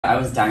I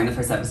was dying the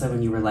first episode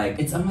when you were like,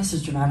 it's almost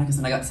as dramatic as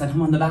when I got sent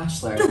home on The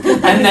Bachelor.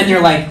 And then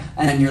you're like,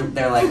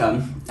 they're like,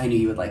 I knew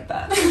you would like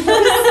that. The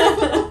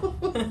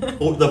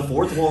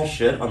fourth wall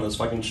shit on this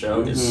fucking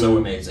show is so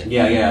amazing.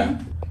 Yeah, yeah.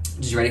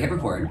 Did you ready to hit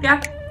record?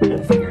 Yeah.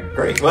 I figured.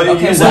 Great. Well,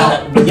 Okay,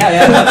 well,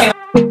 yeah, okay.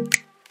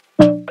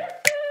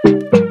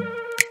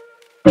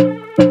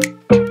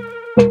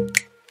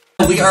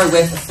 We are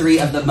with three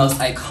of the most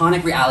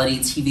iconic reality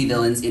TV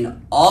villains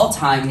in all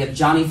time. We have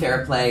Johnny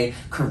Fairplay,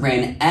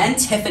 Corinne, and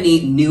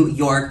Tiffany New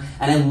York.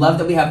 And I love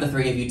that we have the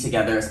three of you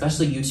together,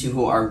 especially you two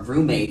who are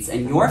roommates.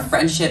 And your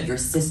friendship, your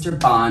sister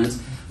bond,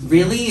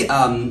 really,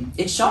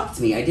 it shocked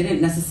me. I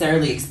didn't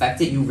necessarily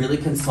expect it. You really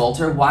consult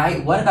her. Why?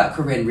 What about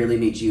Corinne really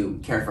made you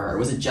care for her?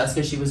 Was it just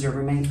because she was your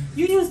roommate?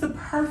 You used the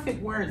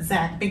perfect word,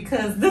 Zach,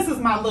 because this is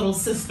my little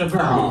sister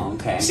girl. Oh,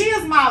 okay. She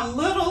is my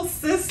little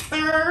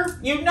sister.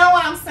 You know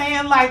what I'm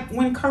saying? Like,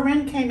 when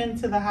Corinne came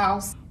into the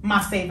house, my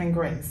saving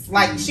grace.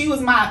 Like, she was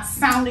my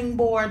sounding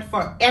board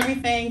for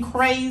everything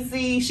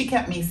crazy. She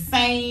kept me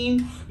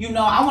sane. You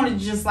know, I wanted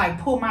to just, like,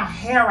 pull my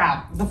hair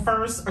out the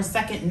first or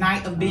second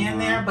night of being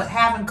there, but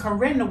having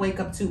Corinne to wake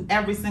up to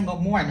every single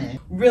morning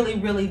really,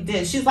 really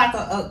did. She's like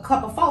a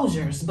cup of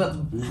Folgers, but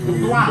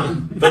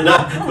blonde. but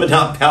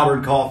not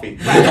powdered coffee.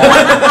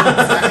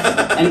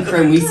 And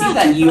Corinne, we see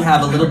that you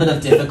have a little bit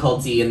of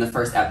difficulty in the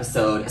first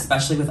episode,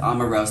 especially with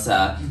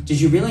Omarosa.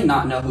 Did you really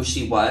not know who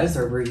she was,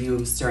 or were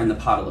you stirring the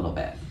pot a little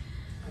bit?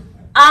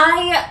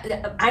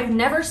 I've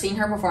never seen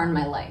her before in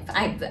my life.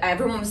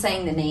 Everyone was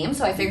saying the name,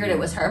 so I figured it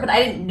was her, but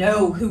I didn't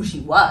know who she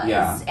was.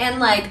 Yeah. And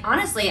like,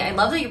 honestly, I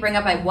love that you bring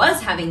up I was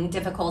having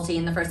difficulty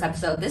in the first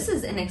episode. This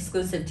is an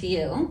exclusive to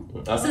you.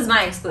 This is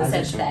my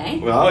exclusive today.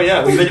 Well,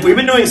 yeah, we've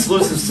been doing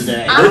exclusives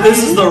today.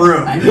 This is the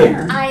room. I'm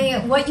here.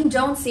 What you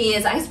don't see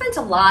is I spent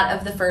a lot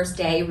of the first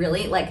day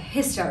really like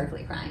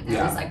hysterically crying.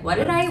 I was like, what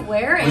did I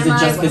wear? Was it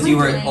just because you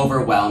were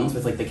overwhelmed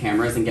with like the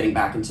cameras and getting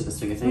back into the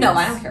swing of things? No,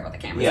 I don't care about the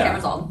cameras. Yeah.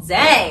 Cameras all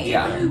day.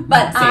 Yeah.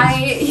 But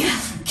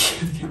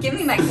give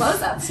me my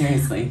close up.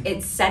 Seriously.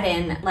 It set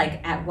in,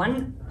 like, at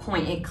one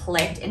point it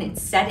clicked and it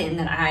set in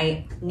that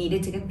I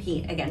needed to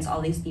compete against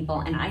all these people,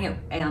 and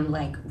I'm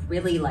like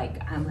really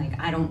like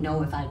I don't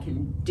know if I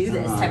can do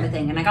this type of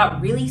thing, and I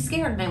got really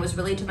scared and I was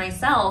really to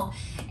myself,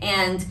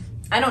 and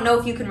I don't know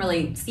if you can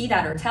really see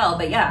that or tell,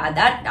 but yeah,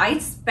 that I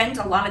spent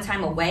a lot of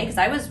time away because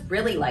I was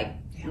really like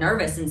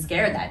nervous and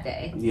scared that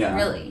day. Yeah.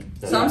 Really.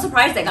 So I'm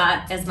surprised I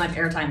got as much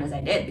airtime as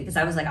I did, because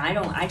I was like,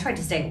 I tried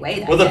to stay away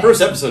that day. Well, the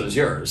first episode is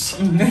yours.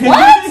 What? No,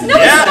 it's not.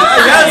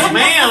 Yes,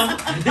 ma'am.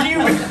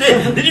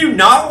 Did you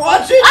not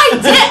watch it? I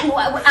did.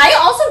 I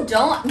also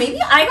don't. Maybe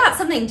I got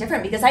something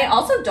different, because I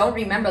also don't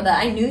remember that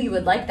I knew you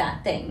would like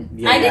that thing.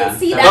 Yeah. I didn't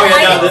see that. Oh,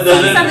 I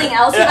didn't see something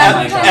else.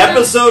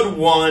 Episode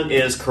 1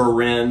 is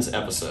Corinne's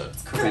episode.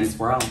 It's Corinne's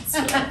world.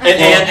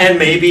 And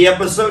maybe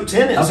episode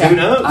 10 is. Okay. Who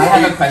knows? I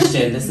have a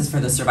question. This is for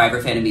the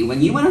Survivor fan in me.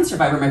 When you went on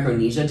Survivor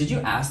Micronesia, did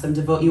you ask them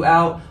to vote you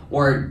out,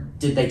 or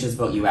did they just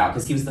vote you out?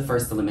 Because he was the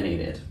first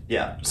eliminated.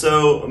 Yeah.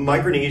 So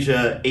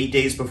Micronesia, 8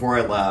 days before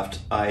I left,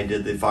 I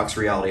did the Fox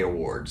Reality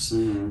Awards,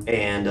 and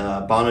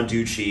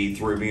Bonaducci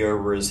threw me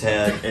over his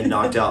head and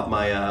knocked out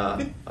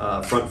my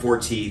front 4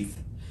 teeth.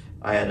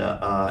 I had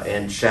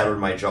and shattered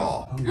my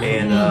jaw.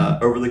 And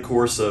over the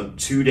course of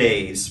 2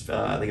 days,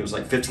 I think it was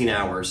like 15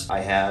 hours, I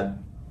had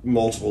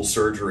multiple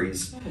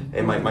surgeries,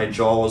 and my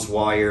jaw was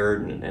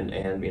wired,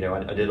 and you know,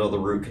 I did all the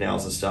root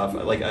canals and stuff.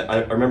 Like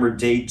I remember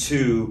day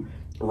 2,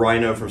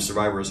 Rhino from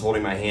Survivor was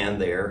holding my hand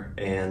there,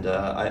 and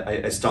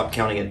I stopped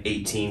counting at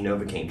 18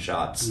 Novocaine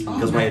shots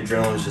because my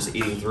adrenaline was just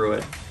eating through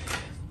it.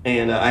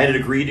 And I had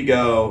agreed to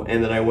go,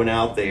 and then I went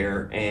out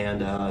there,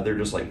 and they're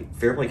just like,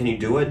 Fairplay, can you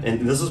do it?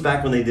 And this was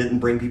back when they didn't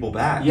bring people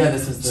back. Yeah,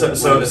 this is the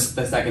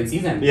second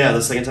season. Yeah,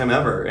 the second time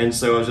ever. And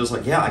so I was just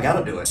like, yeah, I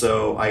gotta do it.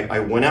 So I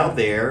went out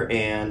there,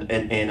 and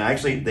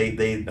actually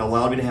they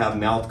allowed me to have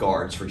mouth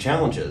guards for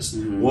challenges.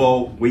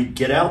 Well, we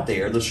get out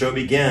there, the show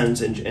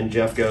begins, and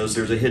Jeff goes,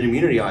 there's a hidden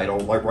immunity idol,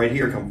 like right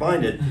here, come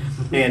find it.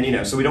 And you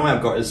know, so we don't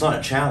have guards, it's not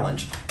a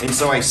challenge. And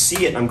so I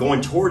see it, and I'm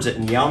going towards it,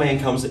 and Yao Man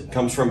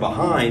comes from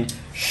behind,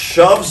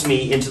 shoves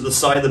me into the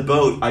side of the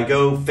boat. I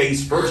go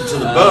face first into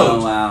the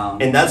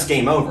boat, and that's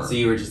game over. So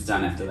you were just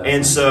done after that.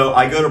 And so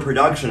I go to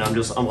production. I'm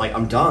like,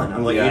 I'm done.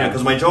 I'm like, you know,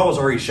 because my jaw was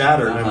already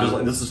shattered. And I'm just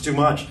like, this is too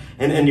much.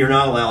 And you're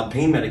not allowed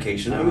pain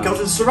medication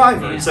because it's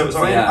Survivor. So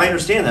I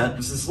understand that.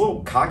 It's this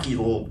little cocky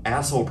little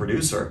asshole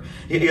producer.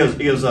 He goes,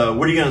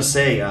 what are you gonna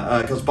say?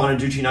 Because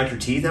Bonaducci knocked your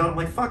teeth out. I'm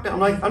like, fuck that.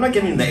 I'm not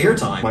giving him the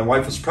airtime. My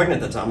wife was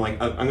pregnant at that time. I'm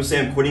like, I'm gonna say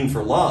I'm quitting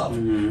for love.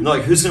 And they're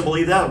like, who's gonna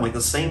believe that? I'm like,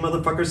 the same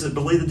motherfuckers that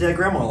believe the dead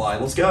grandma lie.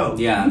 Let's go.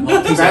 Yeah.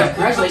 Well,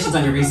 congratulations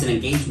on your recent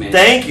engagement.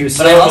 Thank you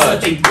so much. But I also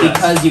much. think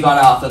because you got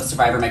off of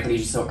Survivor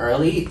Micronesia so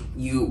early,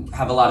 you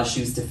have a lot of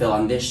shoes to fill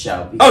on this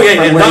show. Oh yeah,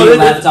 yeah. Where you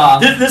left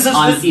off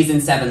on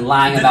season 7,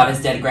 lying about his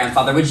dead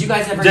grandfather. Would you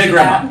guys ever do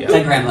that? Yeah.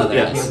 Dead grandmother.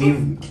 Yes.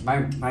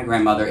 My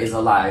grandmother is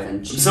alive,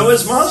 and so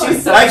is mine.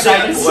 She's so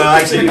actually,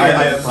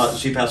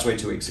 she passed away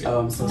 2 weeks ago.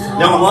 Oh, I'm so sorry.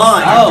 No, I'm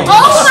lying.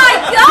 Oh my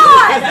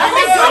God!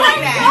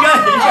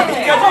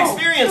 You got to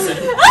experience it.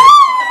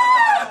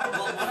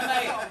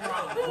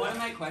 One of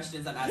my questions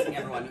questions I'm asking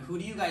everyone. Who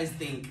do you guys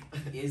think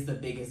is the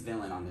biggest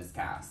villain on this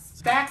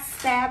cast?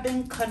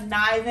 Backstabbing,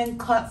 conniving,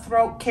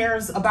 cutthroat,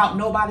 cares about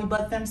nobody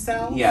but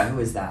themselves. Yeah, who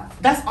is that?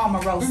 That's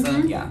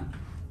Omarosa. Yeah.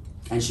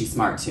 And she's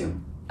smart too.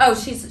 Oh,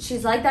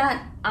 she's like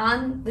that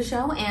on the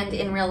show and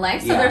in real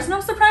life, so Yeah. there's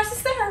no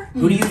surprises there.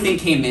 Who do you think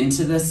came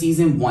into the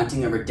season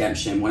wanting a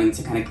redemption, wanting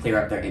to kind of clear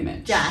up their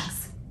image? Jax.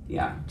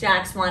 Yeah.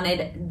 Jax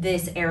wanted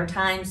this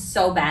airtime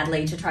so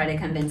badly to try to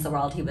convince the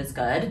world he was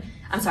good.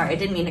 I'm sorry, I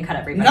didn't mean to cut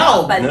everybody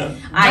off, but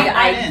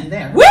I in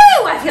there. woo!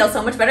 I feel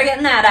so much better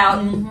getting that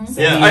out.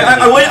 Yeah,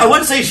 I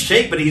would say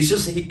Shake, but he's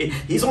just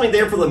he's only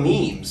there for the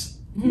memes.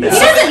 He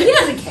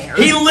doesn't care.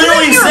 He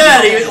literally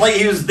said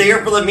he was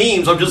there for the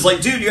memes. I'm just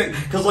like, dude,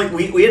 because like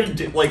we had to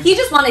do like He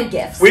just wanted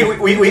gifts. we had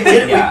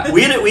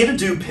to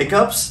do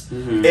pickups,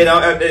 and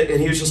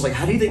he was just like,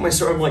 how do you think my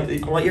story? I'm like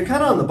you're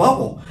kind of on the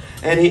bubble,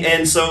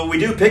 and so we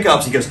do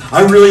pickups. He goes,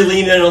 I really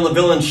lean in on the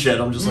villain shit.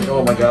 I'm just like,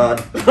 oh my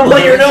god, I'm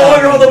like, you're no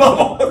longer on the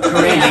bubble.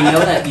 Corinne, I know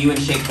that you and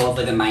Shake both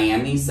live in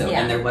Miami, so Yeah.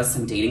 and there was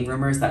some dating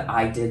rumors that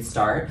I did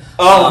start.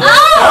 Oh,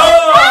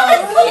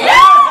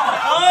 Yeah!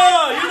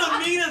 you're the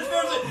meanest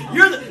person.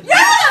 You're the Really?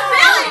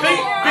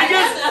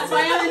 That's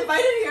why I'm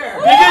invited here.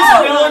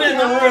 biggest villain in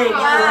the room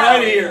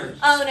right here.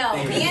 Oh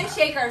no, me and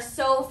Shake are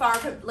so far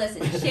from.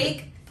 Listen,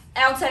 Shake.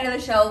 Outside of the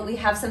show, we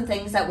have some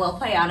things that will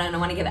play out. I don't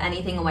want to give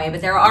anything away,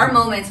 but there are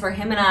moments where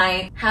him and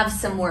I have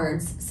some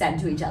words said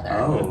to each other,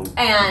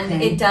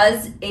 and it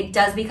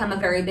does become a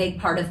very big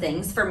part of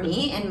things for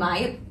me in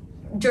my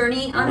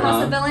journey on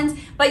House of Villains.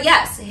 But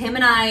yes, him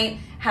and I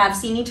have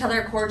seen each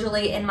other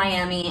cordially in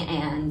Miami,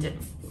 and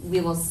we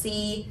will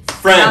see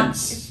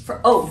Friends.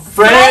 Friends.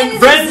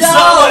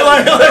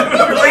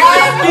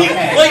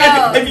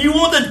 If you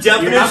want the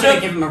You're not gonna definition,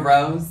 give him a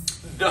rose?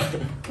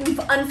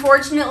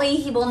 Unfortunately,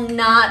 he will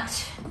not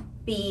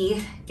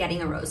be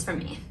getting a rose from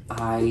me. But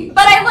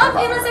I love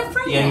him as a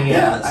friend. Yeah.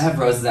 Yes. I have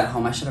roses at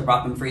home. I should have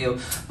brought them for you.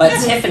 But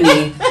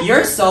Tiffany,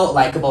 you're so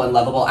likable and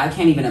lovable. I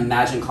can't even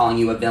imagine calling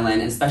you a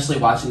villain, especially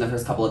watching the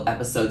first couple of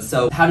episodes.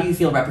 So how do you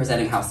feel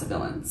representing House of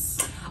Villains?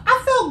 I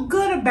feel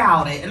good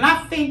about it, and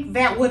I think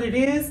that what it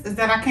is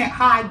that I can't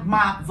hide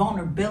my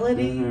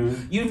vulnerability,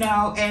 you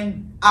know,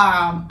 and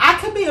I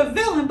could be a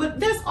villain, but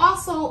there's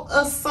also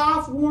a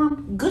soft,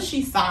 warm,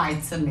 gushy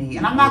side to me,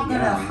 and I'm not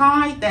gonna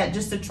hide that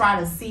just to try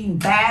to seem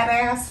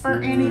badass for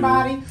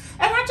anybody. And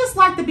I just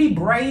like to be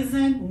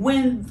brazen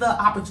when the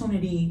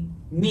opportunity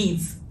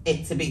needs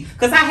it to be,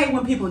 because I hate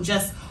when people are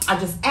just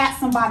at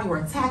somebody or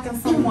attacking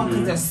someone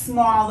because they're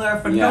smaller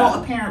for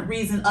no apparent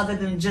reason other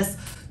than just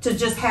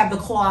have the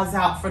claws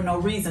out for no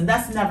reason.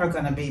 That's never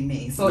gonna be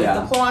me. So if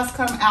the claws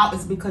come out,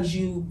 it's because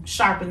you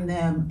sharpened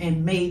them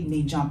and made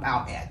me jump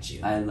out at you.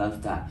 I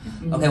love that.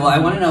 Okay, well, I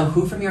want to know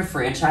who from your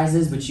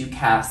franchises would you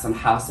cast on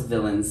House of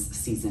Villains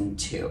season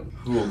 2?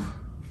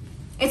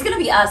 It's gonna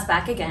be us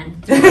back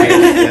again.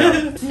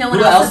 Right? No one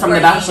Who else else is from The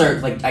worthy. Bachelor?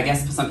 Like, I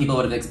guess some people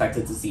would have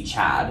expected to see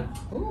Chad.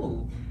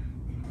 Ooh.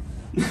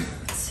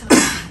 So,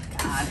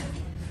 God.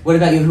 What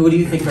about you? Who do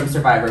you think from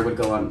Survivor would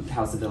go on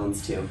House of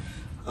Villains 2?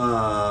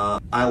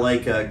 I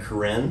like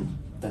Corinne.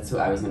 That's who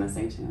I was gonna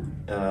say too.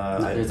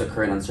 There's a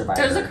Corinne on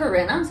Survivor. There's a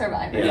Corinne on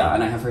Survivor. Yeah,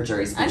 and I have her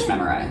jury speech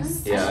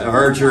memorized. Yeah,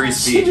 her jury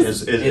speech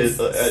is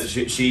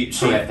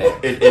terrific.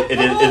 It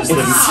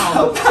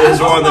is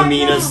one of the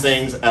meanest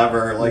things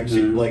ever. Like she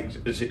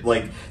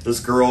this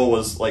girl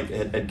was like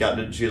had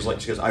gotten. She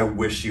goes, I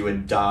wish you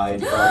had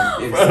died from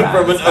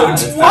an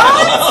OT.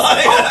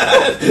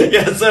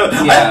 Yeah, so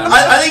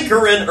I think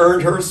Corinne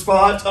earned her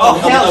spot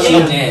on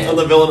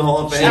the Villain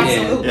Hall of Fame.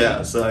 Absolutely.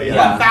 Yeah, so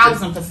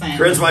 1000%.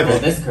 Corinne's my Well,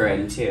 pick. this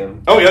Corinne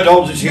too. Oh yeah, no, I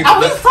was talking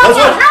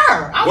about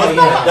her.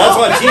 That's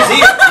why she's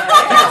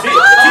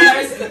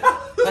here.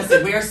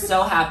 Listen, we are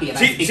so happy, and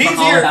I speak she's for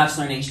all here. of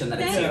Bachelor Nation that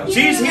it's you.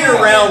 She's here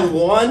round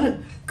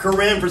 1.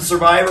 Corinne for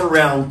Survivor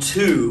round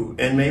 2,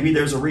 and maybe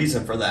there's a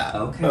reason for that.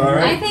 Okay. All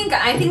right.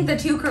 I think the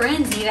two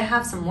Corinnes need to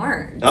have some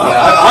words.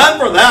 I'm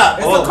for that.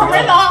 It's a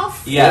Corinne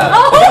off. Yeah.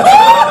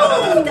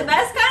 Oh, the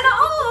best kind of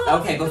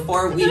off. Okay,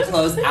 before we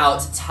close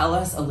out, tell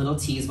us a little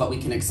tease what we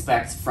can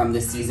expect from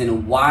this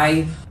season.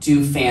 Why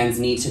do fans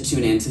need to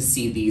tune in to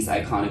see these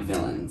iconic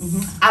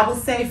villains? I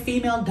would say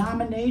female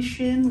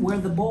domination, where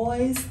the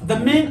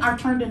men are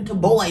turned into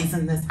boys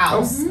in this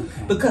house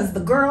because the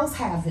girls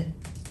have it.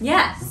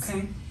 Yes.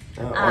 Okay.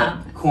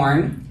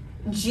 Corn.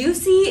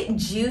 Juicy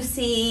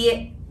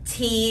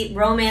tea,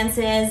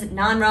 romances,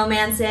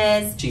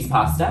 non-romances. Cheese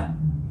pasta.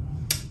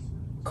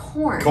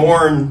 Corn.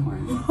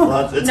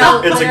 Well, it's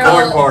a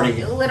corn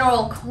party.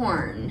 Literal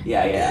corn.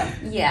 Yeah.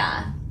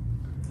 Yeah.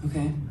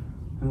 Okay.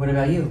 And what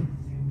about you?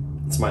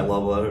 It's my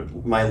love letter.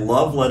 My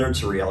love letter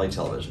to reality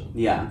television.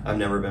 Yeah. I've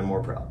never been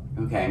more proud.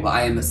 Okay, well,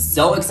 I am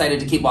so excited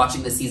to keep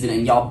watching this season,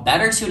 and y'all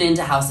better tune in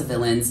to House of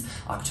Villains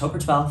October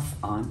 12th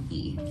on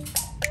E!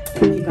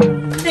 Thank you, guys.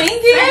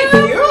 Thank you.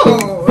 Thank you.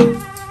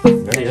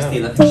 Can I just see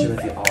the picture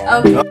with you all?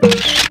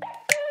 Okay.